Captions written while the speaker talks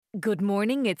Good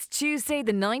morning, it's Tuesday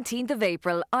the 19th of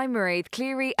April. I'm Mairead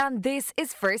Cleary and this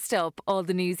is First Up, all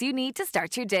the news you need to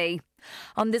start your day.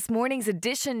 On this morning's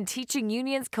edition, teaching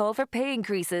unions call for pay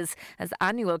increases as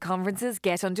annual conferences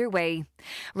get underway.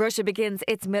 Russia begins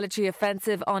its military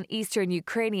offensive on eastern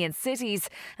Ukrainian cities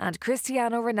and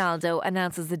Cristiano Ronaldo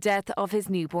announces the death of his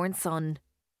newborn son.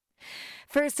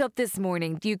 First up this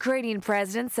morning, the Ukrainian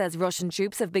president says Russian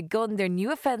troops have begun their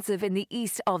new offensive in the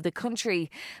east of the country.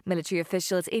 Military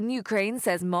officials in Ukraine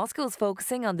says Moscow is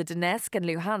focusing on the Donetsk and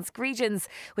Luhansk regions,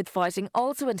 with fighting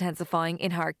also intensifying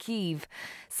in Kharkiv.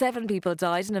 7 people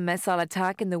died in a missile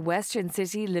attack in the western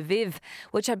city Lviv,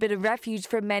 which had been a refuge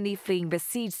for many fleeing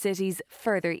besieged cities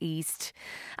further east.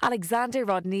 Alexander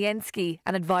Rodniensky,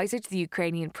 an advisor to the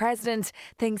Ukrainian president,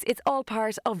 thinks it's all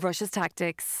part of Russia's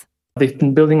tactics. They've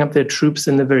been building up their troops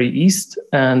in the very east,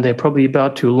 and they're probably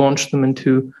about to launch them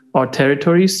into our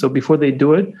territories. So before they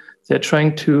do it, they're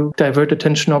trying to divert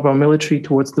attention of our military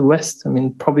towards the west.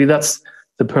 Probably that's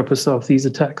the purpose of these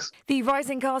attacks. The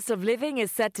rising cost of living is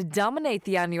set to dominate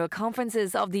the annual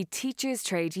conferences of the teachers'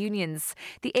 trade unions.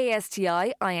 The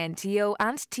ASTI, INTO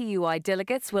and TUI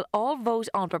delegates will all vote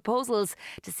on proposals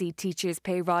to see teachers'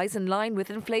 pay rise in line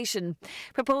with inflation.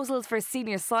 Proposals for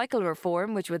senior cycle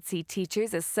reform, which would see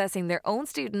teachers assessing their own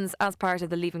students as part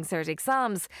of the Leaving Cert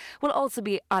exams, will also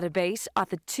be at debate at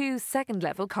the 2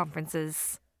 second-level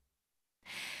conferences.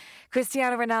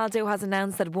 Cristiano Ronaldo has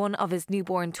announced that one of his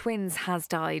newborn twins has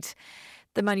died.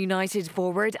 The Man United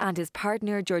forward and his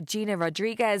partner Georgina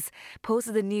Rodriguez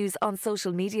posted the news on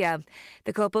social media.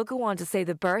 The couple go on to say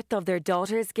the birth of their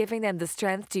daughter is giving them the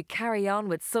strength to carry on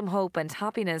with some hope and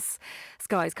happiness.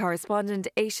 Sky's correspondent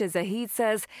Aisha Zahid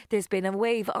says there's been a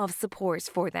wave of support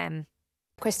for them.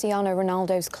 Cristiano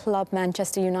Ronaldo's club,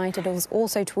 Manchester United, has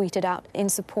also tweeted out in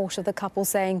support of the couple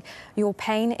saying, "Your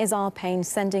pain is our pain,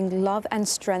 sending love and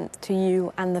strength to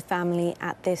you and the family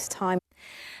at this time."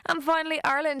 And finally,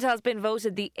 Ireland has been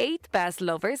voted the 8th best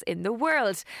lovers in the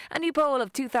world. A new poll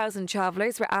of 2,000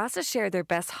 travellers were asked to share their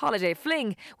best holiday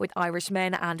fling, with Irish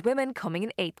men and women coming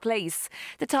in 8th place.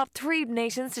 The top 3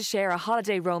 nations to share a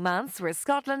holiday romance were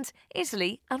Scotland,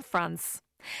 Italy and France.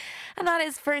 And that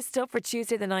is First Up for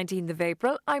Tuesday the 19th of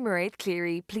April. I'm Mairead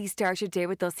Cleary. Please start your day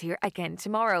with us here again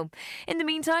tomorrow. In the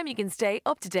meantime, you can stay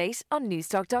up to date on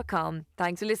newstalk.com.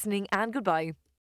 Thanks for listening and goodbye.